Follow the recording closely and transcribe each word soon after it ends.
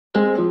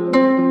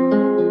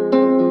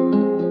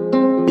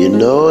You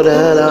know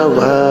that I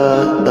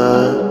ride,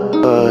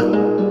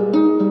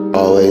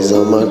 always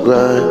on my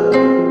grind.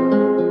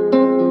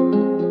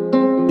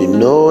 You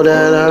know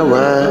that I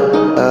ride,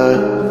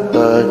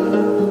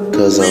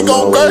 cause I'm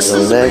always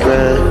on that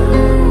grind.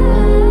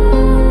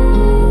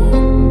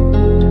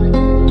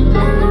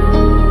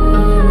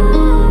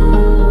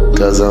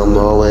 Cause I'm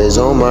always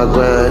on my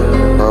grind.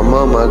 I'm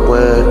on my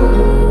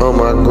grind, on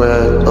my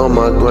grind, on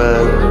my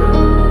grind.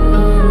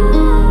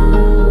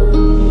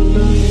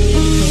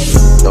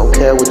 Don't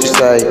care what you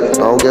say, I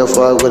don't give a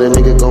fuck what a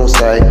nigga gon'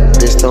 say.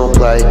 Bitch don't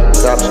play,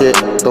 stop shit,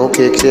 don't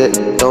kick shit.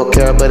 Don't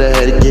care, but I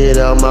had to get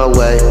out my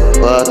way.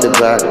 Fuck the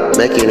block,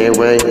 making it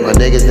rain. My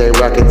niggas they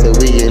rockin' till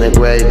we in the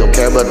grave. Don't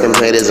care about them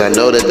haters, I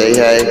know that they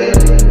hate.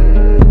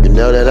 You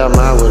know that I'm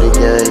out with the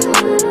game.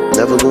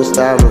 Never gon'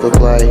 stop, never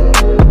play.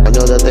 I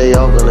know that they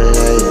all gonna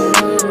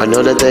hate. I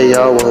know that they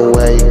all won't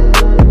wait.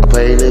 I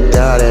pray to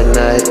God at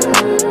night.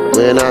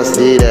 When I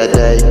see that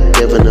day,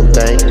 giving them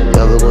thanks.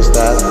 Never gon'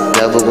 stop,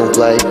 never gon'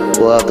 play.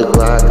 Pull out the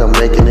clock, I'm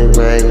making it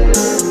rain.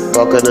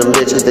 Fuck on them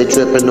bitches, they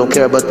trippin'. Don't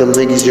care about them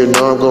niggas, you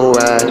know I'm gon'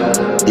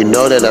 ride. You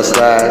know that I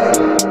slide.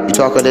 You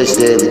talk all that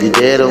shit, leave you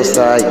dead on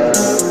sight.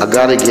 I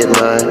gotta get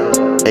mine,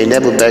 ain't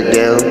never back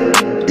down.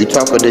 You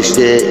talk all this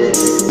shit,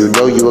 you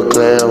know you a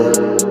clown.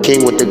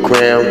 King with the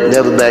crown,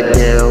 never back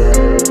down.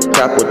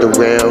 Top with the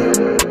round,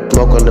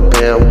 smoke on the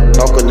pound,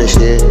 talk on the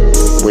shit.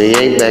 We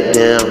ain't back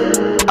down.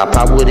 I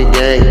pop with the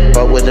gang,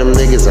 fuck with them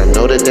niggas. I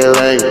know that they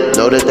lame,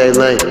 know that they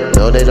lame,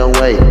 know they don't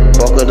wait.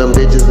 Fuck with them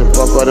bitches and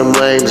fuck with them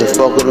lames and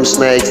fuck with them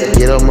snakes.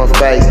 Get on my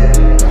face.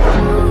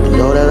 You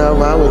know that I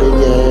ride with the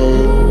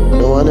gang.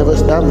 No, I never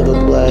stop, never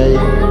play.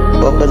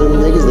 Fuck with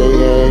them niggas, they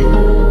hate.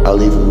 I'll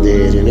leave them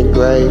dead in the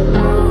grave.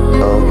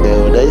 I don't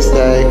care what they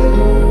say.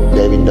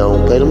 Baby,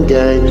 don't play them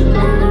games.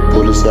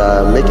 Pull the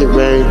side, make it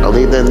rain. I'll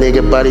leave that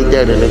nigga body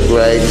dead in the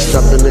grave.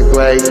 Stuck in the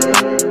grave.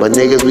 My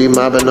niggas, we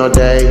mobbing all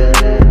day.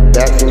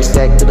 Back from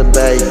stack to the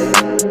bay.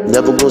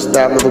 Never gon'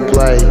 stop, never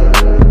play.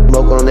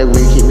 Smoke on that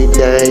weed, keep me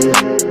tame.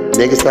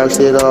 Niggas talk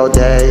shit all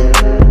day.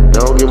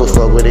 Don't give a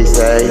fuck what they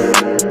say.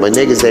 My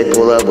niggas, they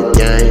pull up a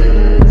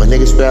gang. My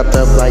niggas strapped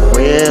up like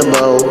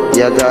Rambo.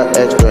 Yeah, I got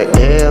extra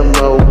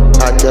ammo.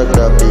 I tucked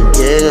up in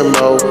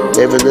camo.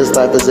 Living this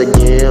life is a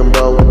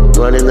gamble.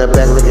 Running the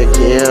back like a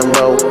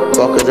Cambo.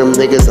 Fuck with them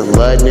niggas, I'm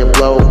letting it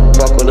blow.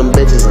 Fuck with them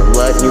bitches, I'm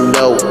letting you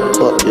know.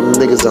 Fuck them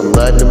niggas, I'm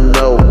letting them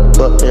know.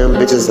 Fuck them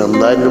bitches, I'm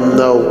letting them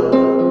know.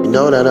 You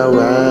know that I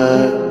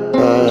ride,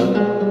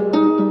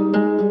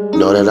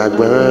 know that I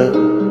grind,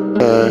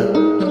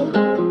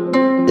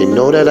 they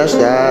know that I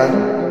shine,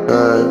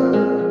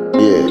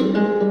 yeah.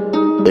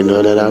 They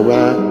know that I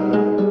ride,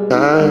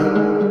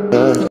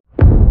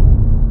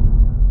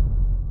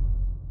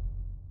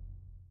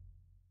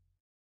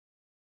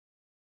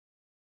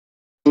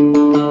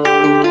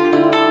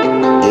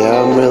 yeah,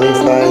 I'm really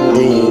fighting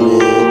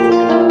demons.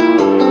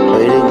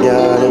 Pray to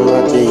God and my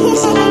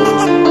Jesus.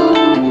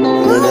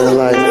 Living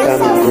life got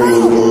me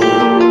breathing.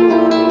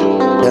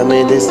 Tell me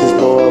this is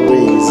for a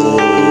reason.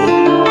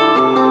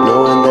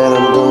 Knowing that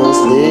I'm gonna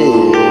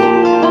sleep.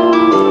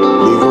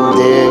 Leave them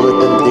dead with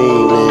the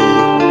demon.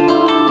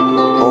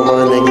 All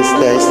my niggas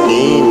stay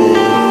scheming.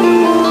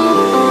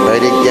 Pray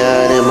to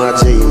God and my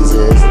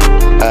Jesus.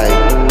 Ay,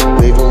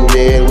 leave them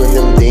dead with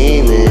them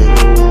demons.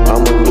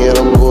 I'ma get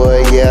them,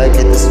 boy, yeah, I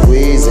get the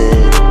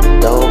squeezing.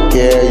 Don't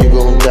care, you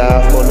gon'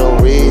 die for no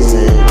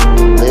reason.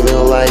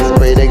 Living life,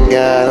 pray to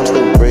God, I'm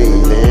still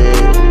breathing.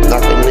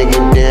 Knock a nigga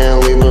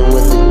down, leave him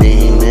with the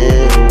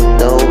demon.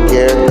 Don't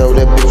care, throw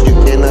that bitch, you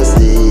cannot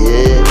see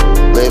it.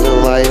 Living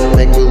life,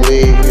 make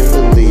believe, you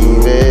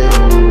believe it.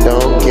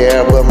 Don't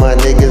care, but my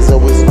niggas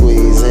always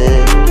squeezing.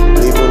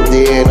 Leave him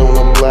dead on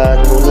the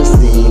block full of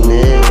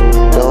semen.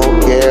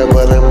 Don't care,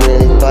 but I'm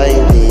really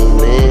fighting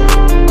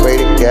demons. Pray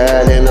to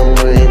God and I'm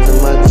praying to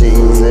my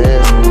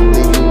Jesus.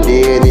 Leave you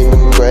dead in the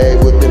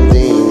grave with them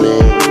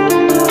demons.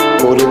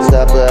 Pull the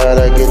top out,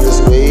 I get the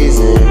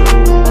squeezing.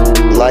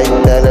 Life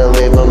that I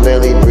live, I'm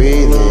barely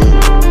breathing.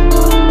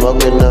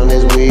 Smoking on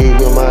this weed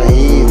with my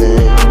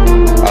heathen.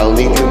 I'll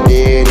leave you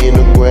dead in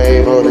the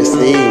grave or the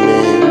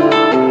semen.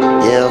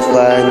 Yeah, I'm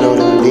fighting on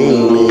them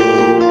demons.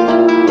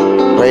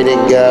 Pray to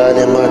God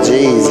and my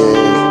Jesus.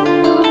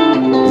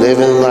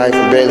 Living life,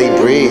 barely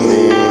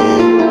breathing.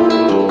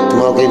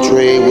 Smoking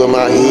tree with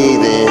my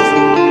heathens.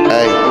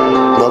 Ay,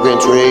 smoking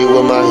tree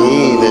with my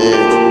heathens.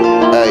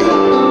 Ay,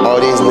 all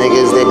these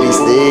niggas they be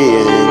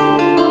seeing.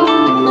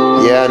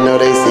 Yeah, I know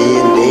they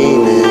seeing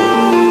demons.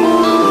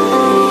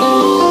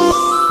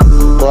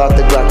 Pull out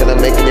the Glock and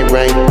I'm making it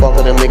rain. Fuck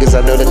on them niggas,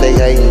 I know that they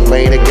hate.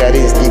 Praying to God,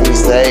 he's keep me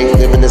safe.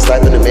 Living this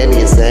life and it made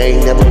me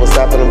insane. Never will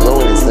stop and I'm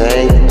going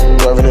insane.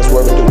 Swerving and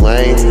swerving through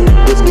lanes.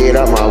 Bitch, get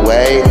out my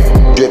way.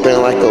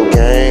 Dripping like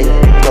cocaine.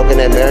 Smoking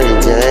that Mary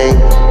Jane.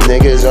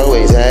 Niggas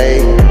always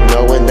hate,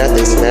 knowing that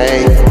they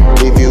snake.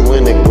 Leave you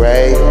in the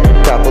grave.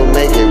 Copper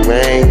make it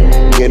rain.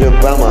 Get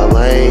up out my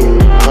lane.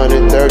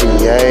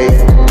 138.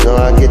 Know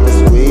I get the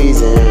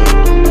squeezing.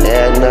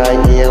 At night,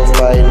 yeah, I'm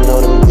fighting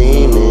on them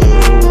demons.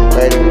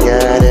 Pray to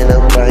God and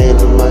I'm praying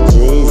to my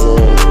Jesus.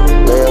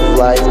 Live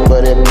life,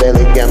 but it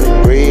barely got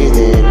me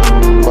breathing.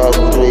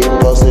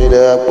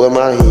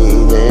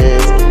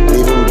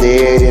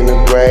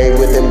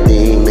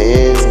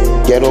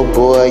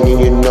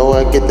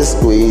 to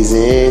squeeze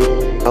in.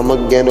 I'm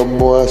a ghetto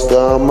boy,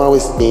 so I'm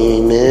always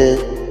scheming.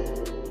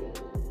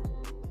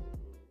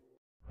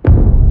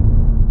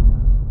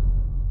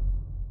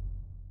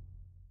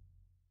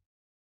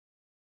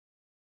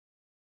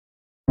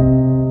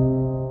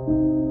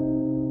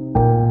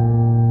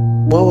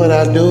 What would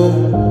I do?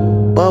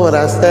 What would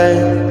I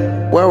say?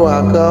 Where would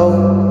I go?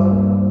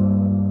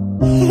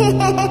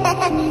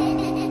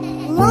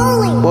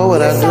 What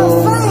would I do?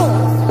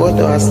 What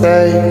do I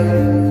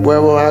say? Where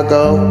will I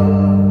go?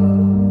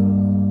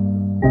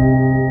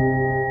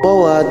 What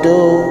would I do?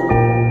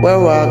 Where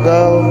will I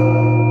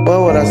go?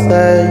 What would I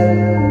say?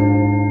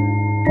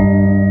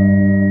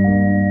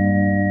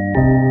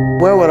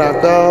 Where would I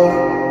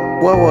go?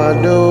 What would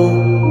I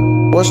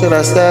do? What should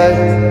I say?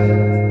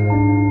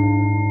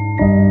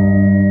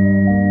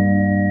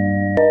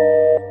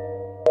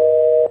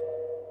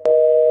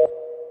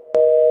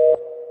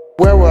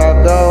 Where will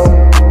I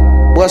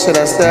go? What should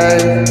I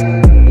say?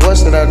 What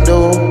should I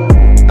do?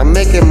 I'm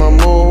making my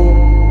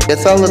move.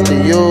 It's all up to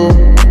you.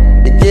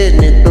 You're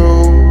getting it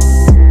through.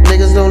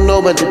 Niggas don't know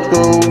about the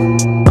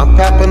truth. I'm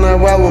popping a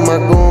ride with my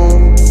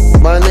goon.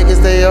 My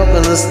niggas, they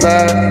open the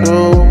slide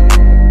through.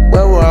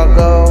 Where will I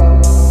go?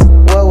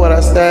 What would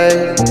I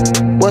say?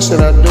 What should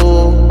I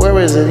do? Where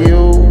is it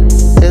you?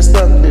 It's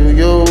up to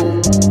you.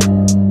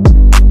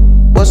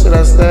 What should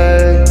I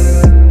say?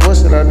 What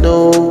should I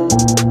do?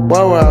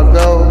 Where will I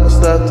go? It's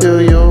up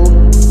to you.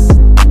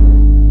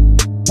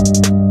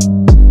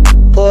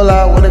 Pull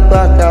out with a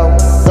Glock out.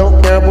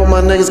 Don't care but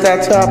my niggas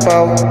got top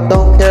out.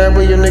 Don't care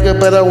but your nigga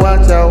better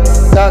watch out.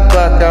 Got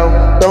Glock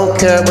out. Don't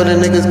care but the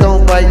niggas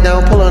gon' bite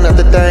down. Pullin' out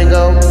the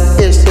tango.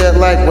 Hit shit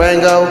like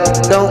Rango.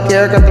 Don't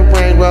care, got the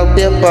rainbow.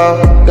 Dip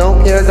off.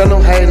 Don't care, got no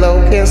halo.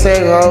 Can't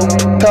say ho.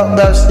 Talk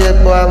about shit,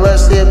 boy, I let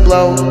shit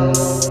blow.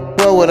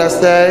 What would I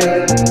say?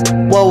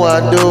 What would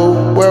I do?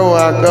 Where will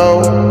I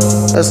go?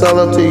 That's all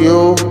up to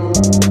you.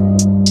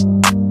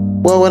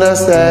 What would I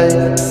say?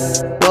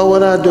 What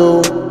would I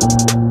do?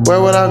 Where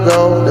would I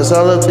go? That's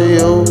all up to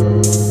you.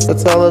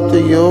 That's all up to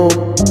you.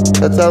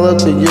 That's all up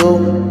to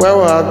you. Where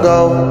will I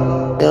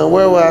go? And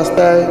where will I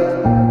stay?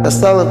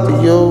 That's all up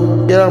to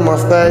you. Get out my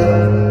face.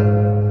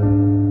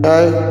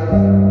 Hey.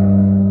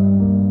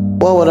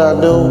 What would I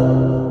do?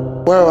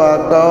 Where will I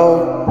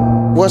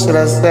go? What should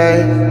I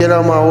say? Get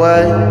out my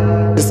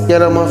way. Just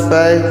get out my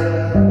face.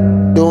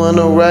 Doing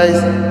a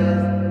race.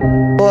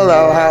 Pull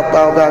out, hop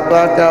out, got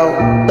Glock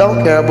out.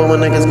 Don't care but my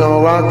niggas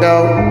gon' rock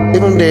out.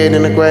 Leave them dead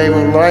in the grave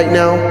right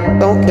now.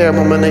 Don't care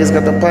but my niggas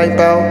got the pipe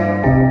out.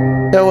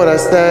 Care what I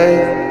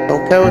say,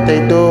 don't care what they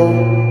do.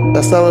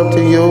 That's all up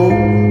to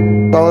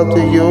you, all up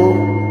to you.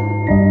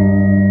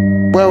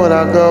 Where would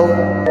I go?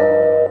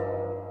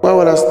 Where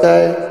would I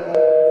stay?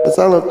 It's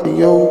all up to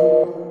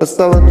you. It's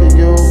all up to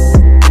you.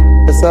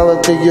 It's all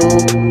up to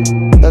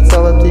you. That's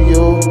all up to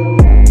you.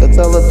 That's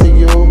all up to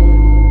you.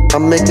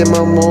 I'm making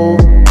my move.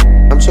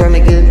 I'm trying to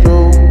get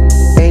through,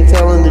 ain't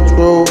telling the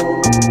truth,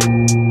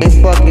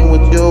 ain't fucking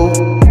with you.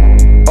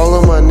 All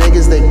of my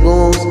niggas, they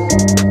goons,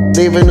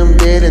 leaving them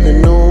dead at the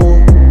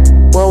noon.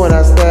 What would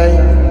I say?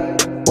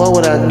 What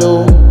would I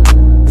do?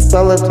 It's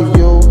all up to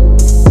you.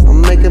 I'm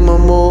making my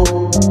move.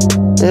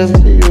 It's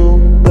up to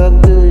you,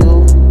 up to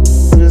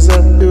you. It's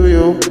up to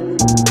you.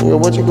 Nigga,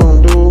 what you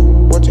gonna do?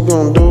 What you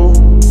gonna do?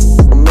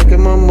 I'm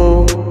making my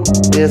move.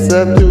 Yeah, it's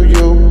up to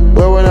you.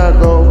 Where would I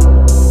go?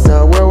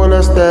 Now where would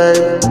I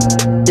stay?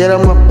 Get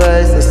out my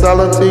face, it's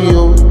all up to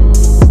you.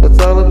 It's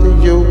all up to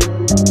you.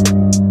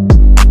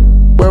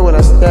 Where would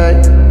I stay?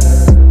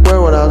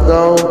 Where would I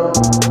go?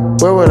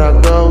 Where would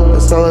I go?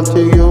 It's all up to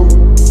you.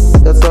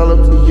 That's all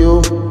up to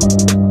you.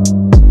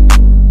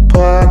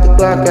 Pull out the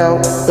Glock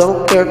out.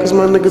 Don't care cause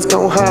my niggas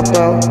gon' hop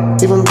out.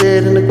 Leave them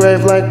dead in the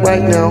grave like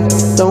right now.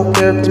 Don't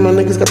care cause my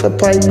niggas got the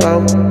pipe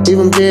out. Leave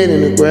them dead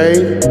in the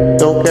grave.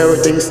 Don't care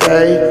what they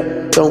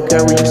say. Don't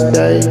care where you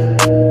stay.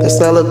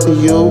 That's all up to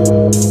you.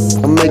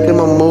 I'm making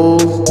my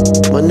moves.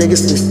 My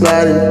niggas be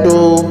sliding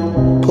through.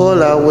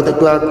 Pull out with the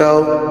Glock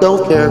out.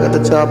 Don't care, got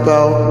the top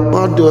out.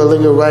 I'll do a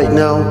nigga right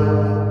now.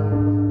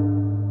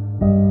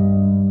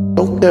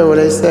 Don't care what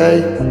they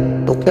say.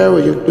 Don't care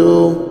what you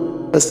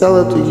do. That's all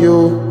up to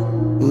you.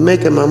 I'm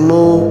making my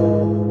move.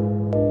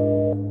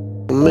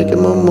 I'm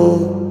making my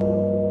move.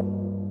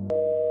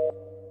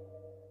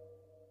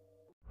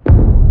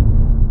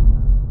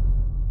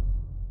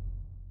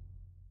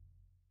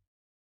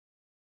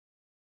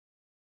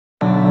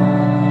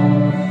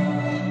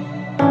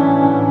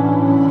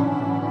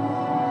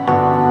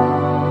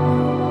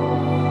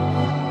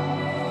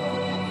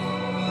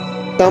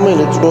 Tell me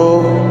the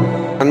truth,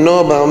 I know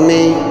about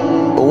me,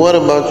 but what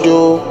about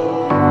you?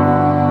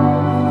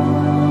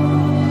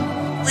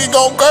 We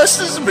gon' curse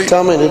this bitch.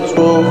 Tell me the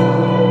truth,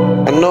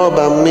 I know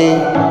about me,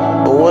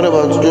 but what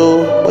about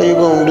you? What you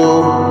gonna do?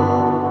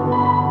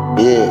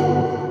 Yeah.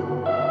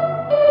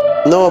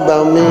 Know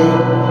about me,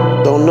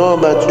 don't know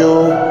about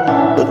you,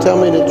 but tell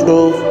me the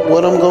truth,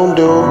 what I'm gonna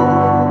do,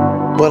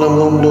 what I'm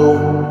gonna do.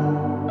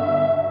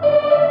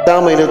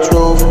 Tell me the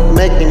truth,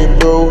 making it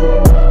through.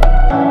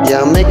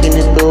 Yeah, I'm making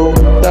it through.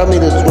 Tell me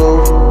the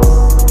truth.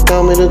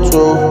 Tell me the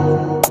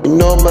truth. You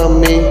know about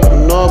me,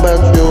 you know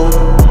about you.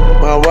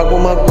 I rock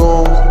with my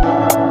goons,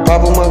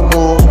 pop with my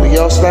goons. We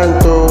all sliding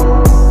through.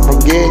 I'm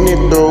getting it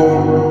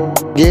through,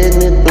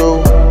 getting it through.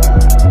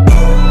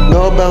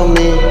 Know about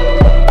me,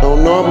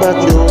 don't know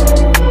about you.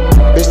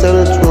 Bitch, tell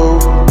the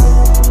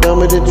truth, tell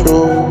me the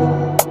truth.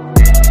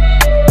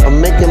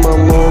 I'm making my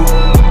move,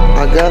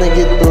 I gotta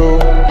get through.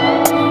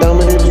 Tell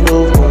me the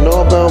truth, don't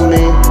know about me,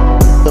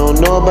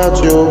 don't know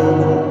about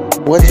you.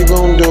 What you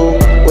gon' do,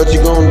 what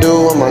you gon'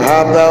 do? I'ma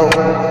hop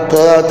out,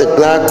 pull out the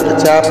Glock with the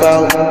top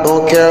out.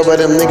 Don't care about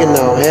them niggas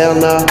now, hell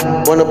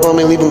nah. Run up on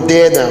me, leave them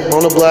dead now,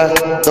 on the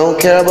block. Don't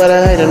care about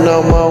a hater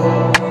no more,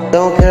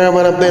 don't care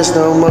about a bitch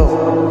no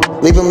more.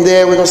 Leave them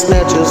dead, we gon'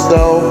 snatch your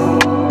soul.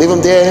 Leave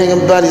them dead,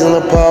 hanging bodies on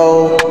the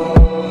pole.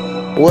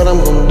 What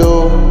I'm gon'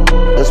 do,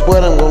 that's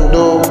what I'm gon'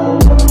 do.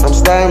 I'm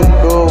sliding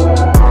through,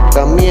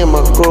 got me and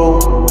my crew.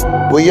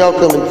 We all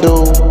coming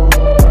through,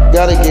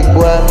 gotta get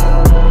quiet,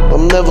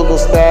 I'm never gon'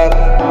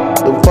 stop.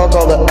 Then fuck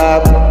all the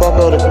op, fuck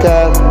all the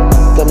cop.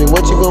 Tell me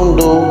what you gon'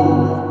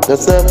 do,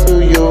 that's up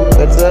to you,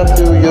 that's up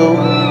to you.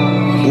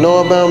 You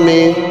know about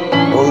me,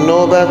 don't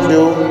know about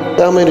you.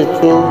 Tell me the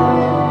truth,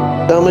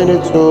 tell me the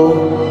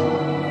truth.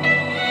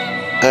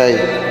 Hey,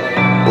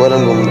 what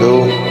I'm gon'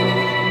 do,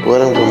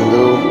 what I'm gon'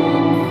 do.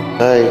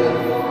 Hey,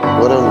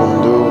 what I'm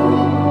gon'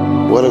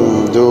 do, what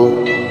I'm gon'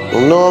 do.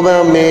 Don't know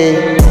about me,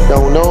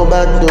 don't know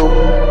about you.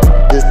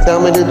 Just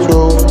tell me the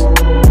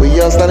truth,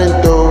 we all sliding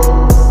through.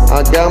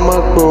 I got my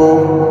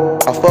crew,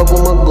 I fuck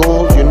with my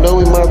goons, you know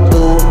we my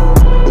two.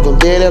 We gon'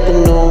 dead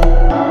afternoon,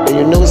 and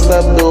you know we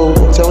slap through.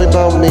 Don't tell me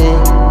about me,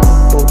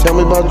 don't tell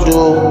me about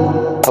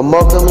you. I'm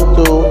all coming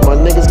through, my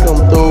niggas come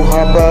through.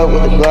 Hop out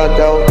with the Glock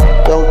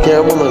out, don't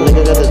care when my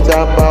nigga got the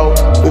top out.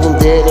 Leave them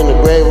dead in the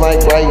grave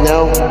like right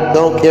now.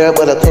 Don't care,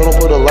 but I told him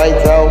put the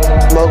lights out.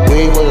 Smoke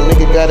weed when a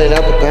nigga got it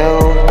out the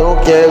pound.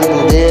 Don't care, leave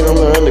them dead on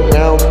the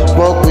underground.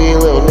 Smoke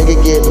weed, little nigga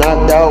get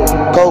knocked out.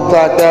 Cold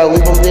clocked out,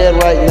 leave them dead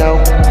right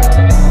now.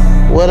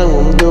 What I'm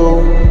gon' do,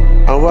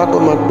 I'm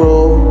rockin' my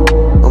crew.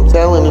 I'm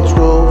telling the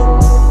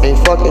truth, ain't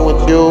fucking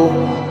with you.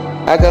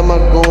 I got my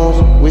goons,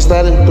 we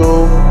sliding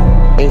through.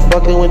 Ain't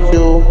fucking with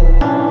you,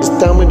 just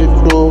tell me the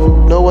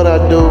truth. Know what I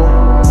do,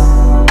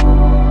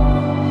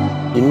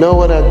 you know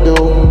what I do.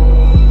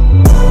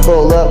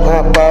 Pull up,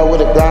 hop out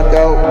with a Glock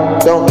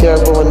out. Don't care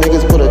if my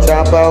niggas put a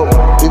top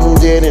out. Leave them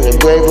dead in the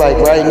grave like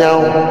right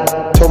now.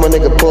 Told my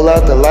nigga pull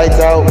out the lights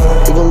out.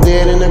 Leave them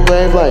dead in the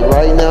grave like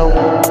right now.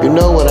 You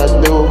know what I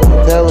do,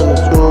 I'm telling the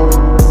truth.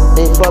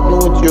 Ain't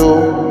fucking with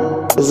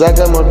you, cause I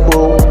got my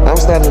crew. I'm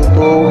sliding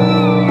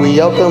through, we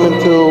all coming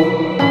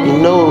through. You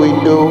know what we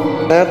do,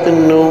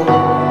 afternoon.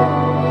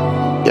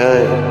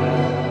 Gang,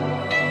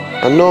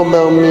 I know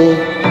about me,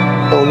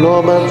 don't know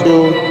about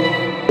you.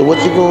 So what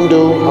you gon'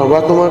 do? I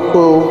rock with my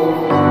crew.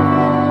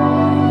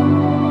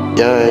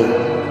 Gang,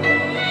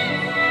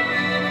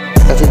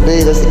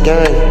 F.E.B, that's the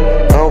gang.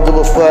 I don't give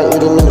a fuck,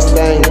 leave him in the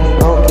stain. I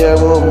don't care,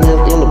 I won't be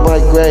in the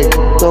bike grave.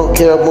 Don't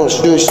care, I won't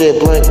shoot shit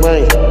blank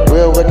blank.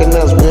 Real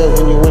recognize real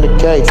when you in the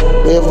cage.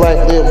 Live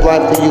life till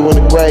you in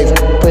the grave.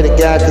 Pray to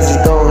God cause he's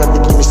gon' have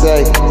to keep me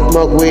safe.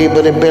 Smoke weed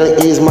but it barely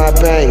ease my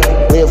pain.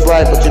 Live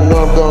life but you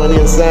know I'm going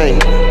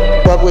insane.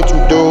 Fuck what you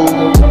do,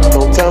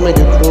 don't tell me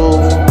the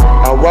truth.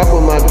 I rock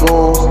with my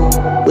goons,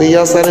 we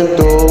all sliding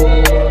through.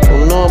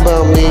 Don't know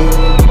about me,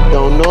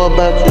 don't know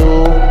about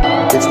you.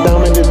 Just tell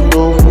me the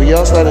truth, we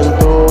all sliding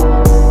through.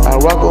 I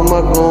rock with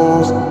my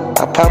goons,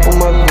 I pop with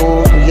my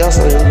goons, we all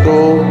sliding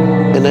through.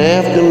 In the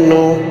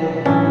afternoon,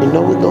 you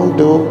know what we gon'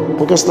 do,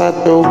 we gon'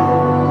 slide through.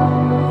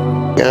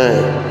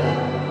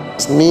 Gang,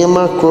 it's me and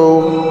my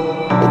crew,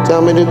 they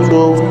tell me the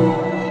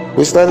truth.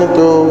 We sliding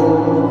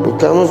through, we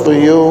coming for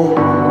you.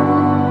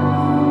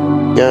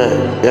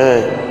 Gang,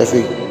 gang,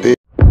 F.E.B.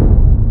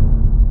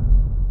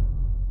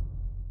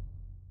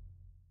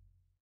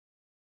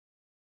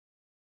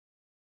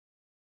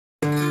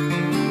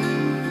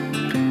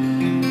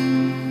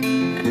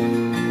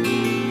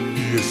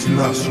 It's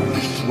not so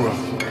much.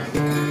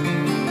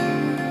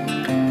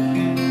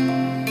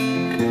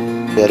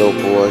 Ghetto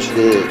boy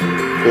shit,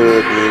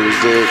 good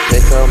music.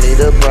 They call me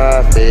the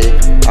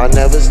prophet, I'll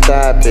never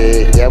stop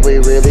it. Yeah, we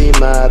really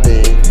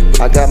mobbing.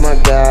 I got my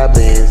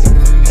goblins,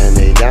 and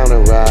they down to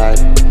ride.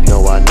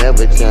 No, I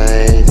never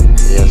change.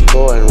 Yeah, it's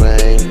pouring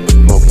rain,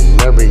 smoking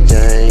Mary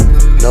Jane.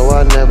 No,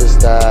 I never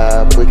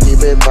stop, we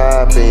keep it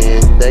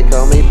poppin'. They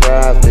call me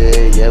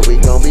prophet, yeah, we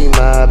gon' be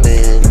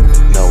mobbing.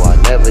 No, I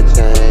never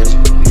change,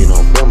 you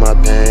don't feel my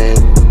pain.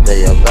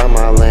 They about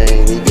my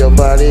lane, leave your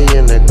body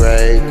in the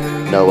grave.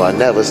 No, I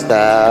never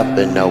stop,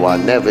 and no, I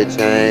never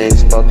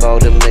change. Fuck all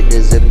them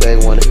niggas if they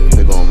want it,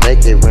 we gon'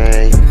 make it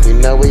rain. You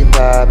know we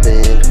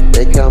poppin',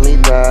 they call me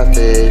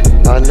prophet.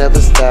 I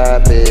never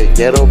stop it,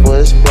 ghetto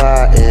boys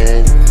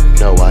plotting.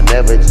 No, I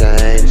never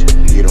change,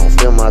 you don't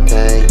feel my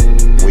pain.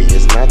 We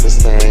is not the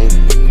same,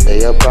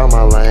 they up on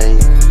my lane.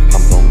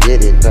 I'm gon'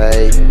 get it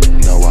paid,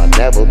 no, I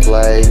never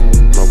play.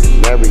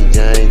 Smoking Mary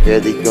Jane,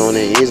 barely gonna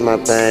ease my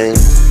pain.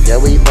 Yeah,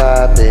 we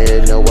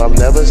poppin', no, I'm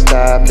never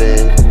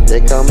stopping.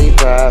 They call me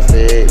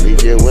prophet,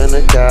 leave you in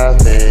a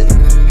coffin.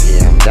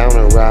 Yeah, I'm down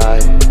to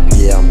ride,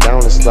 Yeah, I'm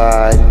down to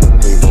slide.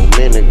 Leave them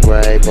in the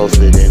grave,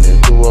 posted in the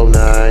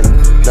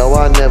 209. No,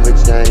 I never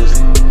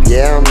changed.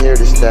 Yeah, I'm here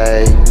to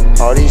stay.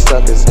 All these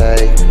suckers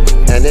hate,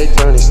 and they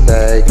turn to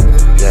stay.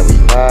 Yeah, we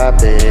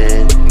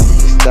poppin', we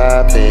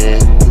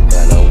stoppin'. You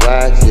better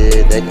watch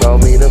it. They call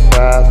me the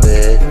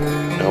prophet.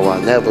 No,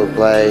 I never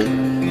play.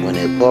 When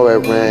it pour,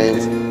 it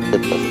rains.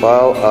 Took the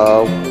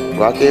 4-0,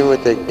 rockin'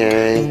 with the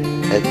gang.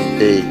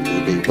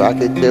 F.E.B, we be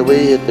rockin' till we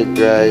hit the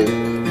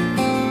grave.